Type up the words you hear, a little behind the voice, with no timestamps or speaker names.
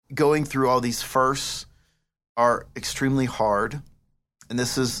going through all these firsts are extremely hard. And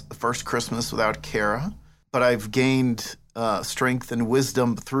this is the first Christmas without Kara. But I've gained strength and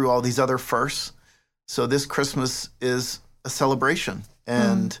wisdom through all these other firsts. So this Christmas is a celebration.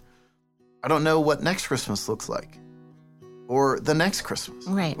 And I don't know what next Christmas looks like. Or the next Christmas.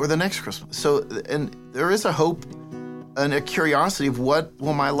 Right. Or the next Christmas. So, and there is a hope and a curiosity of what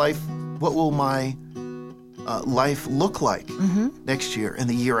will my life look like next year and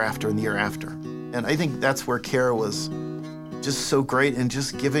the year after and the year after. And I think that's where Kara was just so great in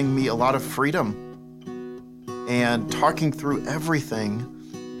just giving me a lot of freedom. And talking through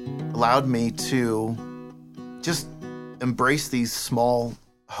everything allowed me to just embrace these small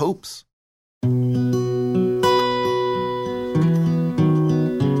hopes. And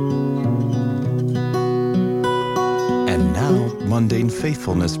now, Mundane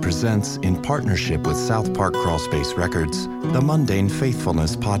Faithfulness presents, in partnership with South Park Crawlspace Records, the Mundane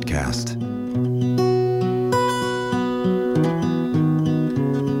Faithfulness Podcast.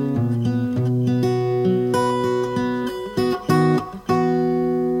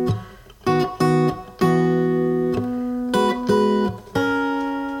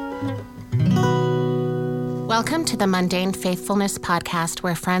 Welcome to the Mundane Faithfulness Podcast,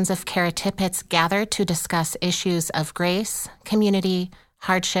 where friends of Kara Tippett gather to discuss issues of grace, community,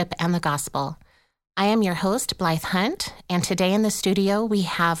 hardship, and the gospel. I am your host, Blythe Hunt, and today in the studio we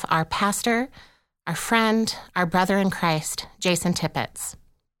have our pastor, our friend, our brother in Christ, Jason Tippett.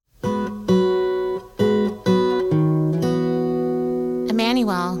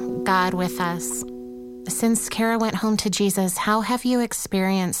 Emmanuel, God with us. Since Kara went home to Jesus, how have you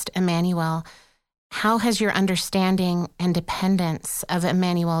experienced Emmanuel? How has your understanding and dependence of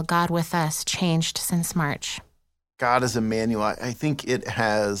Emmanuel, God with us, changed since March? God is Emmanuel. I think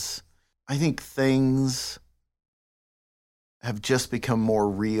things have just become more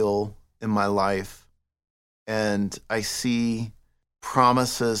real in my life. And I see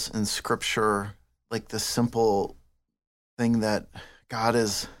promises in Scripture, like the simple thing that God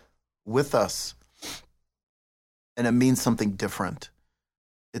is with us. And it means something different.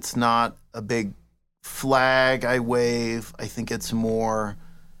 It's not a big flag I wave. I think it's more,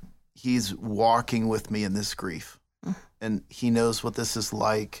 he's walking with me in this grief. And he knows what this is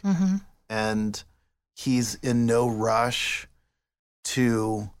like. And he's in no rush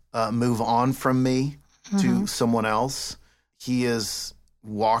to move on from me to someone else. He is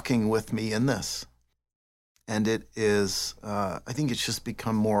walking with me in this. And it is, I think it's just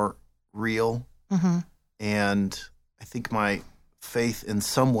become more real. And I think my faith in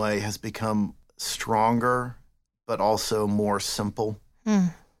some way has become stronger, but also more simple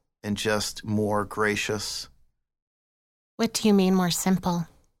and just more gracious. What do you mean more simple?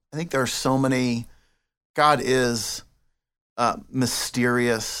 I think there are so many. God is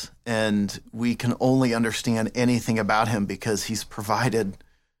mysterious, and we can only understand anything about him because he's provided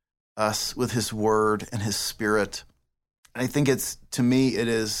us with his word and his spirit. And I think to me, it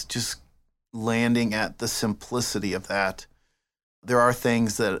is just landing at the simplicity of that. There are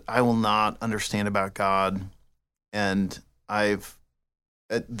things that I will not understand about God, and at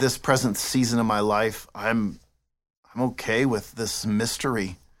this present season of my life, I'm okay with this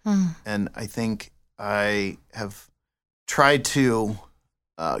mystery. And I think I have tried to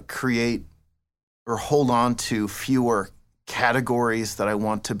create or hold on to fewer categories that I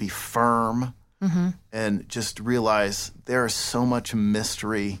want to be firm, and just realize there is so much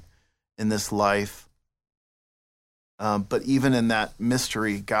mystery in this life. But even in that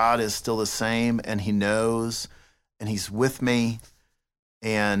mystery, God is still the same, and he knows, and he's with me,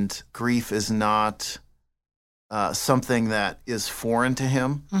 and grief is not something that is foreign to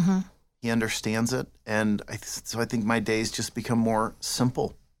him. He understands it, and so I think my days just become more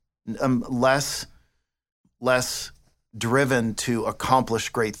simple, less driven to accomplish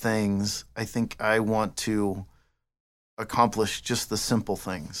great things. I think I want to accomplish just the simple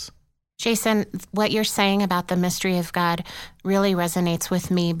things. Jason, what you're saying about the mystery of God really resonates with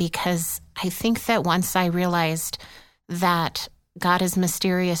me, because I think that once I realized that God is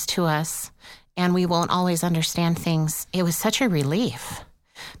mysterious to us and we won't always understand things, it was such a relief.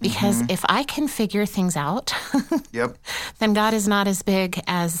 Because if I can figure things out, then God is not as big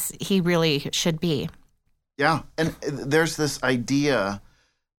as he really should be. Yeah, and there's this idea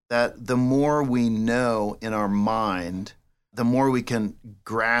that the more we know in our mind, the more we can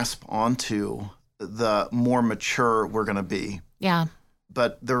grasp onto, the more mature we're going to be. Yeah.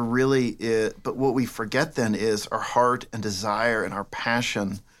 But but what we forget then is our heart and desire and our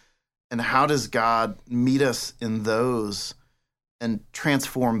passion. And how does God meet us in those and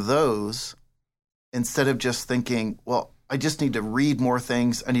transform those, instead of just thinking, well, I just need to read more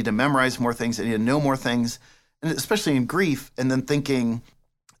things. I need to memorize more things. I need to know more things, and especially in grief. And then thinking,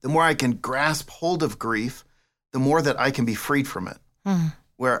 the more I can grasp hold of grief, the more that I can be freed from it.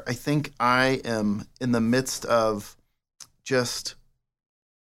 Where I think I am in the midst of just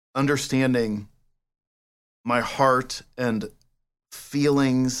understanding my heart and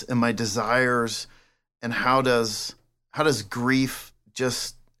feelings and my desires, and how does grief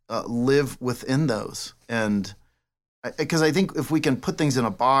just live within those. And because I think if we can put things in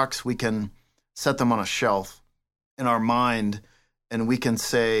a box, we can set them on a shelf in our mind, and we can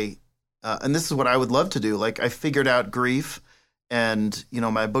say, and this is what I would love to do. Like, I figured out grief, and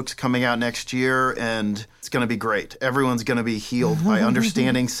my book's coming out next year, and it's going to be great. Everyone's going to be healed by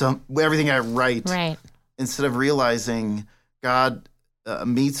understanding everything I write. Right. Instead of realizing God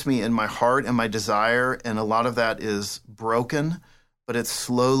meets me in my heart and my desire, and a lot of that is broken, but it's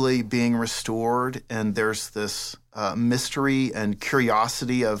slowly being restored. And there's this mystery and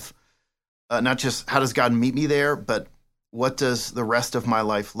curiosity of not just how does God meet me there, but what does the rest of my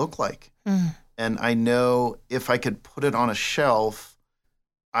life look like? And I know if I could put it on a shelf,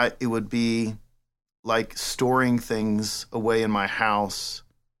 it would be like storing things away in my house,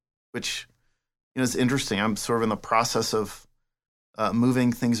 which is interesting. I'm sort of in the process of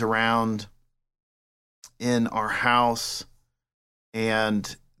moving things around in our house,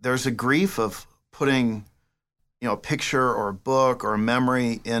 and there's a grief of putting a picture or a book or a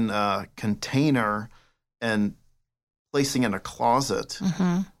memory in a container and placing in a closet.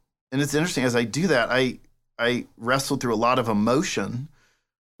 And it's interesting, as I do that, I wrestle through a lot of emotion,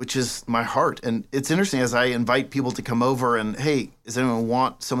 which is my heart. And it's interesting, as I invite people to come over and, hey, does anyone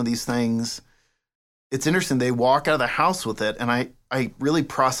want some of these things? It's interesting, they walk out of the house with it, and I really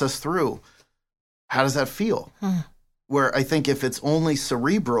process through, how does that feel? Where I think if it's only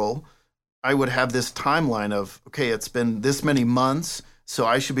cerebral, I would have this timeline of, okay, it's been this many months, so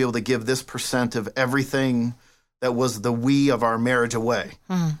I should be able to give this % of everything that was the we of our marriage away.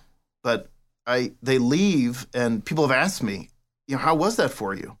 But they leave, and people have asked me, how was that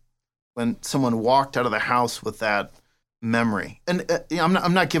for you when someone walked out of the house with that memory? And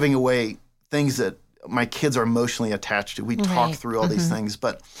I'm not giving away things that my kids are emotionally attached to. We talk through all these things,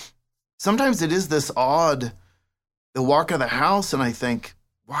 but sometimes it is this odd. They'll walk out of the house, and I think,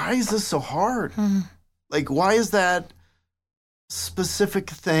 why is this so hard? Like, why is that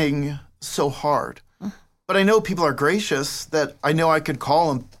specific thing so hard? But I know people are gracious, that I know I could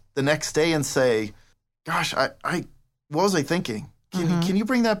call them the next day and say, gosh, what was I thinking? Can you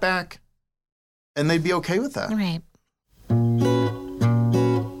bring that back? And they'd be okay with that. Right.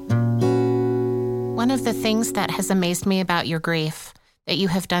 One of the things that has amazed me about your grief that you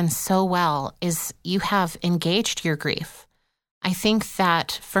have done so well is you have engaged your grief. I think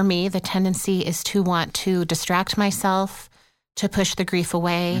that for me, the tendency is to want to distract myself, to push the grief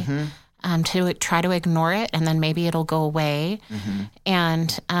away, to try to ignore it, and then maybe it'll go away.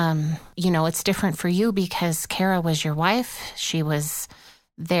 And, it's different for you because Kara was your wife. She was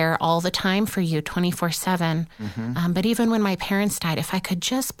there all the time for you, 24/7. But even when my parents died, if I could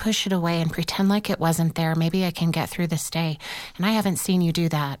just push it away and pretend like it wasn't there, maybe I can get through this day. And I haven't seen you do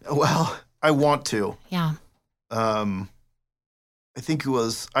that. Well, I want to. Yeah. I think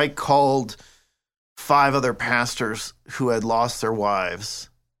I called 5 other pastors who had lost their wives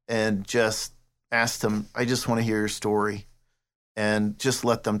and just asked them, I just want to hear your story, and just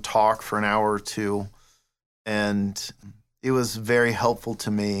let them talk for an hour or two. And it was very helpful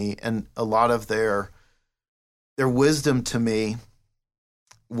to me. And a lot of their wisdom to me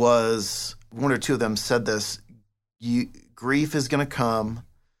was, 1 or 2 of them said this, grief is going to come,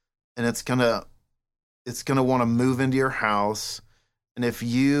 and it's going to want to move into your house. And if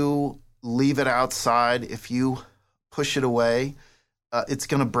you leave it outside, if you push it away, it's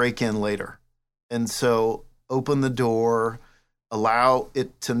going to break in later. And so open the door, allow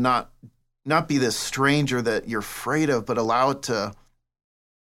it to not be this stranger that you're afraid of, but allow it to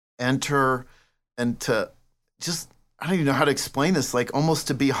enter and to just, I don't even know how to explain this, like almost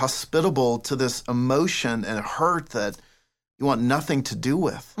to be hospitable to this emotion and hurt that you want nothing to do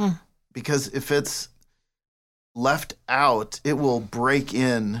with. Because if it's left out, it will break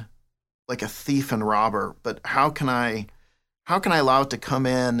in like a thief and robber. But how can I allow it to come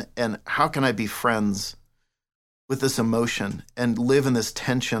in, and how can I be friends with this emotion and live in this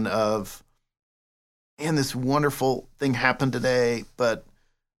tension of, man, this wonderful thing happened today, but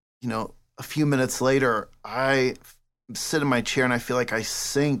a few minutes later, I sit in my chair and I feel like I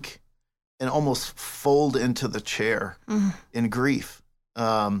sink and almost fold into the chair in grief.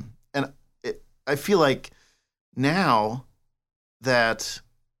 I feel like now that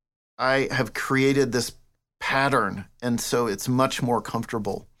I have created this pattern. And so it's much more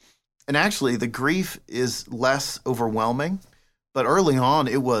comfortable. And actually, the grief is less overwhelming. But early on,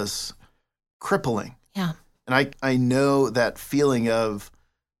 it was crippling. Yeah. And I know that feeling of,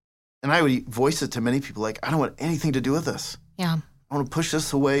 and I would voice it to many people, like, I don't want anything to do with this. Yeah. I want to push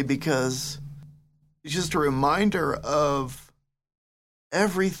this away because it's just a reminder of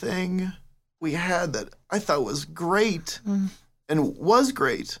everything we had that I thought was great and was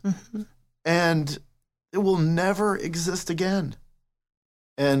great. Mm-hmm. And it will never exist again.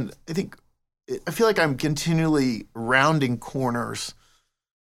 And I feel like I'm continually rounding corners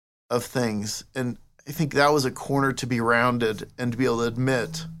of things. And I think that was a corner to be rounded and to be able to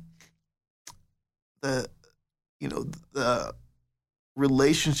admit that, the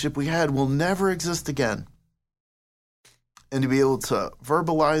relationship we had will never exist again. And to be able to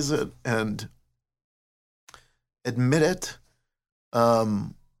verbalize it and admit it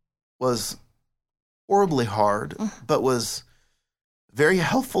was horribly hard, but was very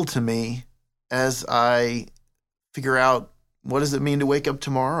helpful to me as I figure out what does it mean to wake up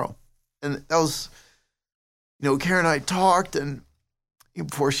tomorrow. And that was, Karen and I talked and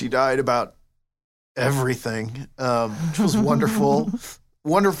before she died about everything, which was wonderful,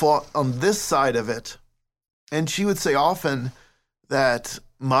 wonderful on this side of it. And she would say often that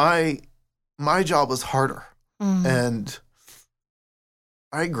my job was harder. And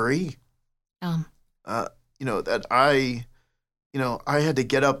I agree. That I had to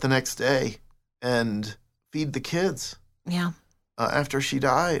get up the next day and feed the kids. Yeah. After she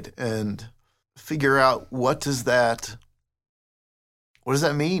died and figure out what does that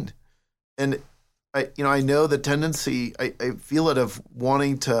mean? And I know the tendency, I feel it, of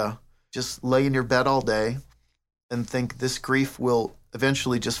wanting to just lay in your bed all day and think this grief will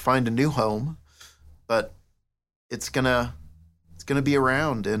eventually just find a new home, but it's gonna be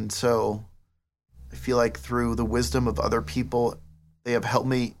around. And so I feel like through the wisdom of other people, they have helped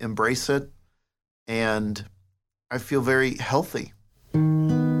me embrace it, and I feel very healthy.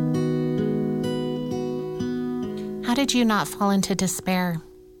 How did you not fall into despair?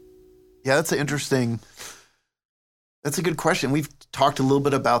 Yeah, that's a good question. We've talked a little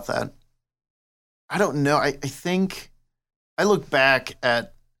bit about that. I don't know. I think I look back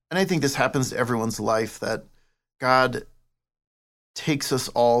at, and I think this happens to everyone's life, that God takes us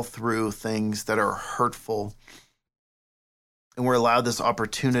all through things that are hurtful, and we're allowed this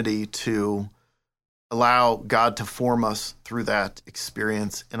opportunity to allow God to form us through that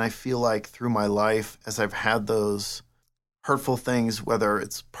experience. And I feel like through my life, as I've had those hurtful things, whether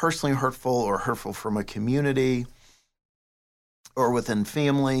it's personally hurtful or hurtful from a community or within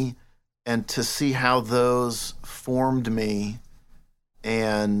family, and to see how those formed me.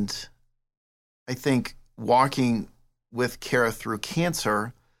 And I think walking with Kara through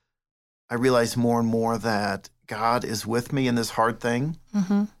cancer, I realized more and more that God is with me in this hard thing.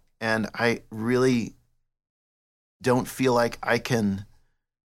 Mm-hmm. And I really don't feel like I can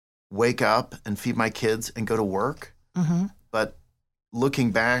wake up and feed my kids and go to work. Mm-hmm. But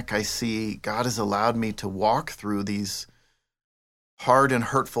looking back, I see God has allowed me to walk through these hard and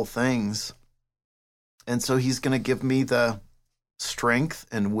hurtful things. And so he's going to give me the strength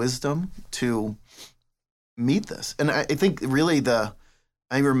and wisdom to meet this. And I think really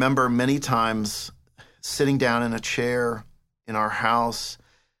I remember many times sitting down in a chair in our house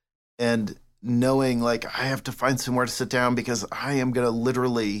and knowing like I have to find somewhere to sit down because I am going to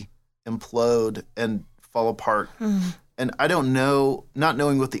literally implode and fall apart. Mm. And I don't know, not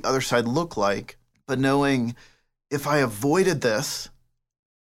knowing what the other side looked like, but knowing if I avoided this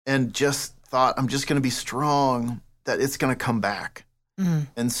and just thought I'm just going to be strong, that it's going to come back. Mm.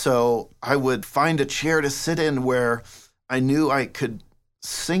 And so I would find a chair to sit in where I knew I could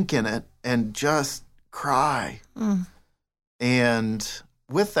sink in it and just cry. Mm. And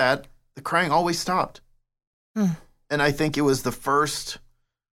with that, the crying always stopped. Mm. And I think it was the first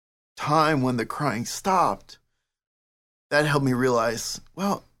time when the crying stopped that helped me realize,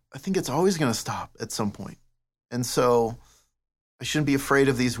 well, I think it's always going to stop at some point. And so I shouldn't be afraid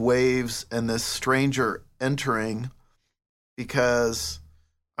of these waves and this stranger entering, because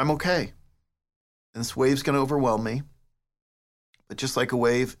I'm okay. And this wave's going to overwhelm me. But just like a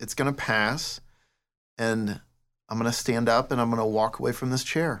wave, it's going to pass. And I'm going to stand up and I'm going to walk away from this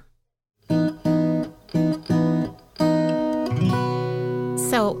chair.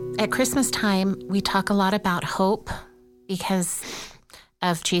 So at Christmas time, we talk a lot about hope because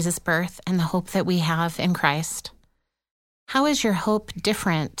of Jesus' birth and the hope that we have in Christ. How is your hope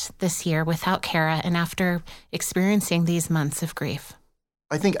different this year without Kara and after experiencing these months of grief?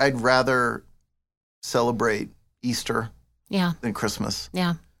 I think I'd rather celebrate Easter than Christmas.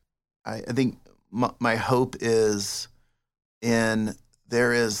 Yeah. I think my hope is in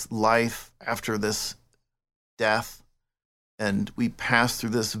there is life after this death, and we pass through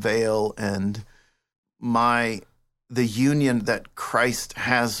this veil, and the union that Christ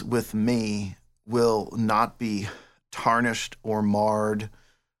has with me will not be tarnished or marred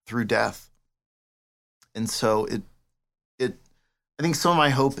through death. And so I think some of my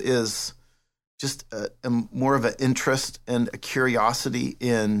hope is just a more of an interest and a curiosity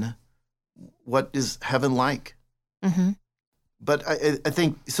in what is heaven like. Mm-hmm. But I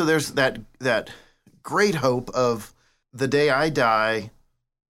think, so there's that great hope of the day I die,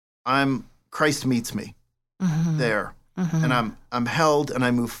 Christ meets me there. Mm-hmm. And I'm held and I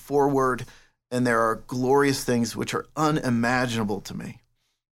move forward, and there are glorious things which are unimaginable to me.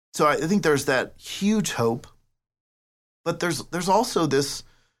 So I think there's that huge hope, but there's also this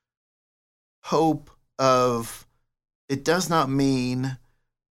hope of, it does not mean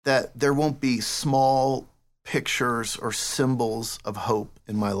that there won't be small pictures or symbols of hope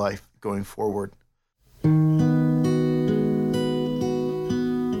in my life going forward.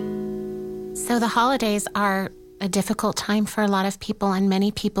 So the holidays are a difficult time for a lot of people, and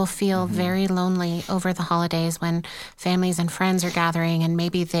many people feel very lonely over the holidays when families and friends are gathering, and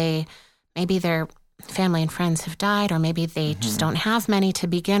maybe their family and friends have died, or maybe they just don't have many to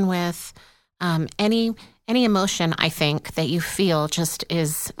begin with. Any emotion, I think, that you feel just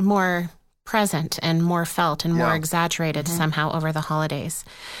is more present and more felt and more exaggerated somehow over the holidays.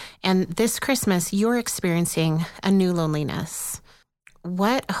 And this Christmas, you're experiencing a new loneliness.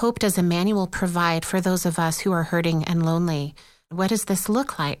 What hope does Emmanuel provide for those of us who are hurting and lonely? What does this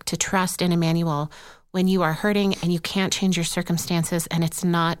look like to trust in Emmanuel when you are hurting and you can't change your circumstances and it's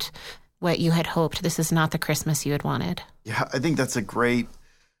not what you had hoped? This is not the Christmas you had wanted. Yeah, I think that's a great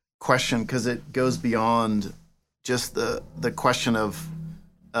question, because it goes beyond just the question of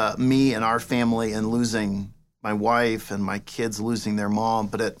me and our family and losing my wife and my kids losing their mom,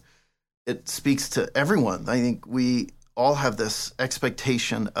 but it speaks to everyone. I think we all have this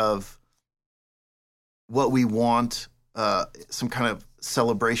expectation of what we want some kind of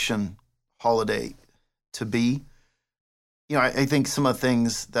celebration holiday to be. You know, I think some of the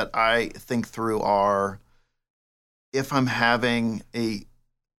things that I think through are, if I'm having a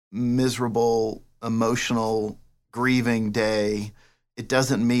miserable, emotional, grieving day, it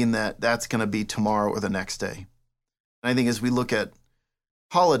doesn't mean that that's going to be tomorrow or the next day. And I think as we look at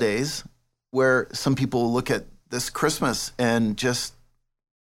holidays, where some people look at this Christmas and just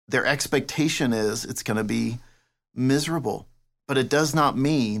their expectation is it's going to be miserable, but it does not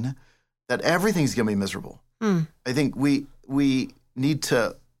mean that everything's going to be miserable. I think we need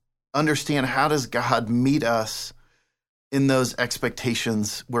to understand, how does God meet us in those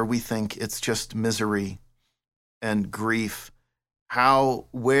expectations where we think it's just misery and grief?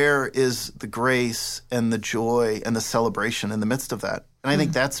 Where is the grace and the joy and the celebration in the midst of that? And I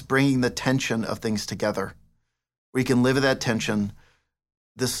think that's bringing the tension of things together. We can live at that tension.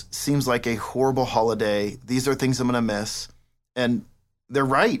 This seems like a horrible holiday. These are things I'm going to miss. And they're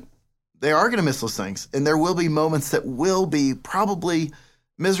right. They are going to miss those things. And there will be moments that will be probably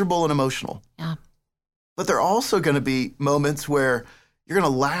miserable and emotional. Yeah. But there are also going to be moments where you're going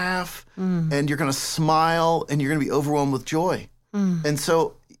to laugh and you're going to smile and you're going to be overwhelmed with joy. And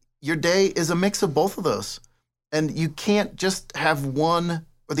so your day is a mix of both of those. And you can't just have one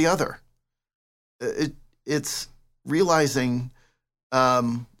or the other. It's realizing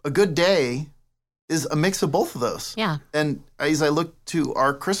a good day is a mix of both of those. Yeah. And as I look to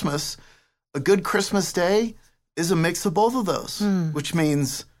our Christmas, a good Christmas day is a mix of both of those, which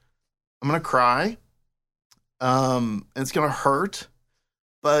means I'm going to cry, and it's going to hurt,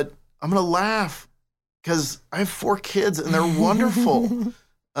 but I'm going to laugh because I have 4 kids and they're wonderful.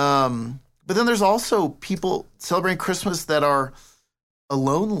 But then there's also people celebrating Christmas that are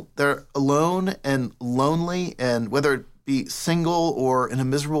alone. They're alone and lonely, and whether it be single or in a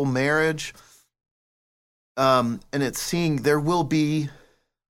miserable marriage, and it's seeing there will be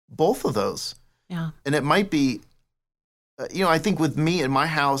both of those. Yeah. And it might be, I think with me in my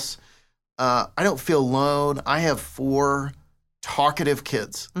house, I don't feel alone. I have 4 talkative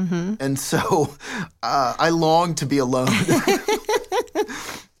kids. And so I long to be alone.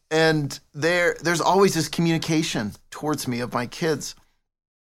 And there's always this communication towards me of my kids,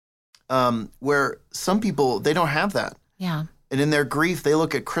 where some people, they don't have that. Yeah. And in their grief, they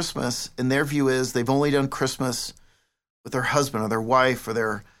look at Christmas, and their view is they've only done Christmas with their husband or their wife or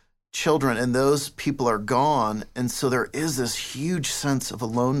their children, and those people are gone. And so there is this huge sense of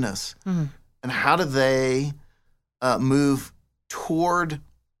aloneness. And how do they move toward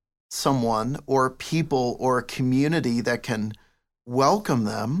someone or people or a community that can welcome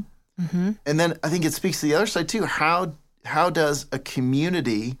them Mm-hmm. And then I think it speaks to the other side too. How does a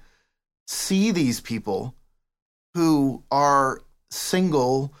community see these people who are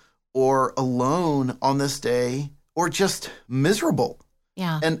single or alone on this day or just miserable?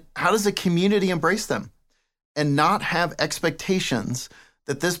 Yeah. And how does a community embrace them and not have expectations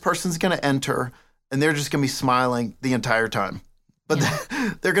that this person's going to enter and they're just going to be smiling the entire time? But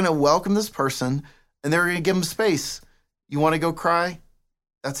they're going to welcome this person and they're going to give them space. You want to go cry?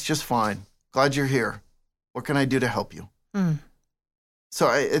 That's just fine. Glad you're here. What can I do to help you? So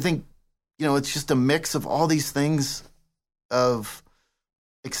I think, it's just a mix of all these things of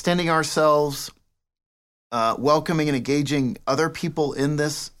extending ourselves, welcoming and engaging other people in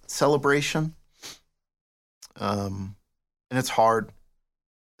this celebration. And it's hard.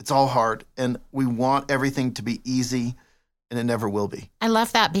 It's all hard. And we want everything to be easy, and it never will be. I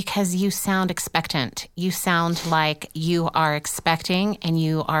love that because you sound expectant. You sound like you are expecting and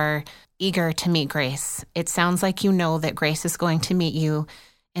you are eager to meet Grace. It sounds like you know that Grace is going to meet you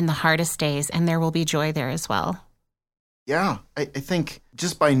in the hardest days, and there will be joy there as well. Yeah, I think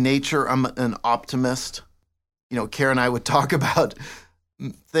just by nature, I'm an optimist. Kara and I would talk about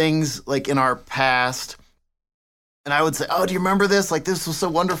things like in our past, and I would say, oh, do you remember this? Like, this was so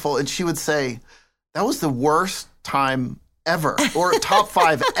wonderful. And she would say, that was the worst time ever, or top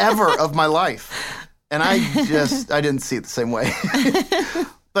 5 ever of my life. And I didn't see it the same way.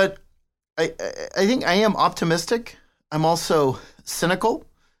 But I think I am optimistic. I'm also cynical.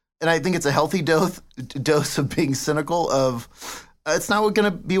 And I think it's a healthy dose of being cynical of it's not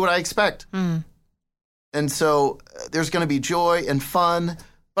going to be what I expect. And so there's going to be joy and fun,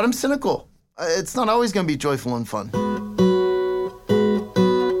 but I'm cynical. It's not always going to be joyful and fun.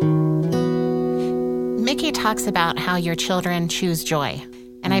 Mickey talks about how your children choose joy.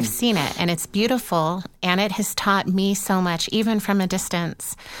 And I've seen it, and it's beautiful, and it has taught me so much, even from a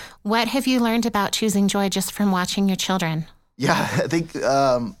distance. What have you learned about choosing joy just from watching your children? Yeah, I think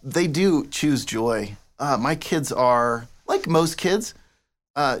they do choose joy. My kids are, like most kids,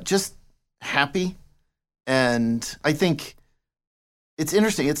 just happy. And I think it's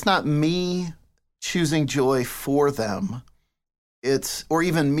interesting. It's not me choosing joy for them. Or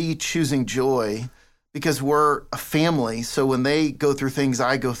even me choosing joy, because we're a family. So when they go through things,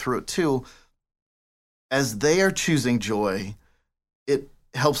 I go through it too. As they are choosing joy, it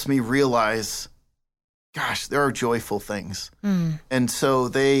helps me realize, gosh, there are joyful things. And so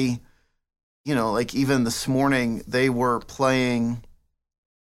they, like even this morning, they were playing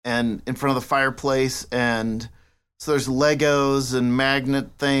and in front of the fireplace. And so there's Legos and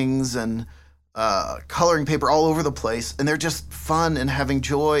magnet things and coloring paper all over the place. And they're just fun and having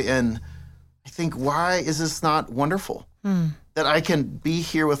joy. And I think, why is this not wonderful? That I can be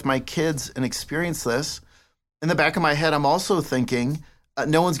here with my kids and experience this. In the back of my head, I'm also thinking,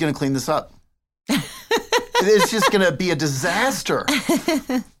 no one's going to clean this up. It's just going to be a disaster.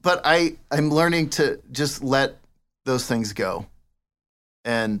 But I'm learning to just let those things go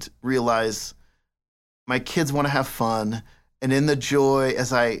and realize my kids want to have fun. And in the joy,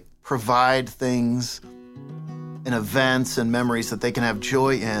 as I provide things and events and memories that they can have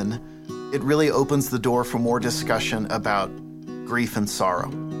joy in, it really opens the door for more discussion about grief and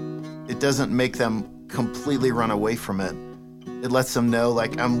sorrow. It doesn't make them completely run away from it. It lets them know,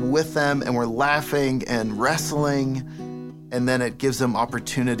 like, I'm with them and we're laughing and wrestling. And then it gives them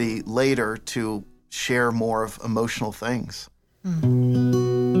opportunity later to share more of emotional things.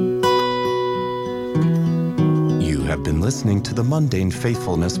 You have been listening to the Mundane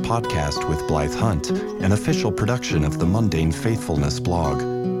Faithfulness Podcast with Blythe Hunt, an official production of the Mundane Faithfulness blog.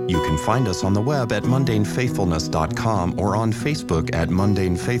 You can find us on the web at mundanefaithfulness.com or on Facebook at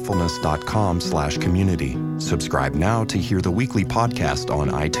mundanefaithfulness.com/community. Subscribe now to hear the weekly podcast on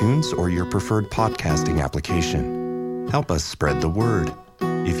iTunes or your preferred podcasting application. Help us spread the word.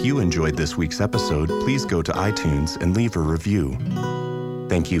 If you enjoyed this week's episode, please go to iTunes and leave a review.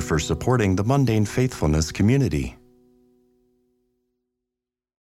 Thank you for supporting the Mundane Faithfulness community.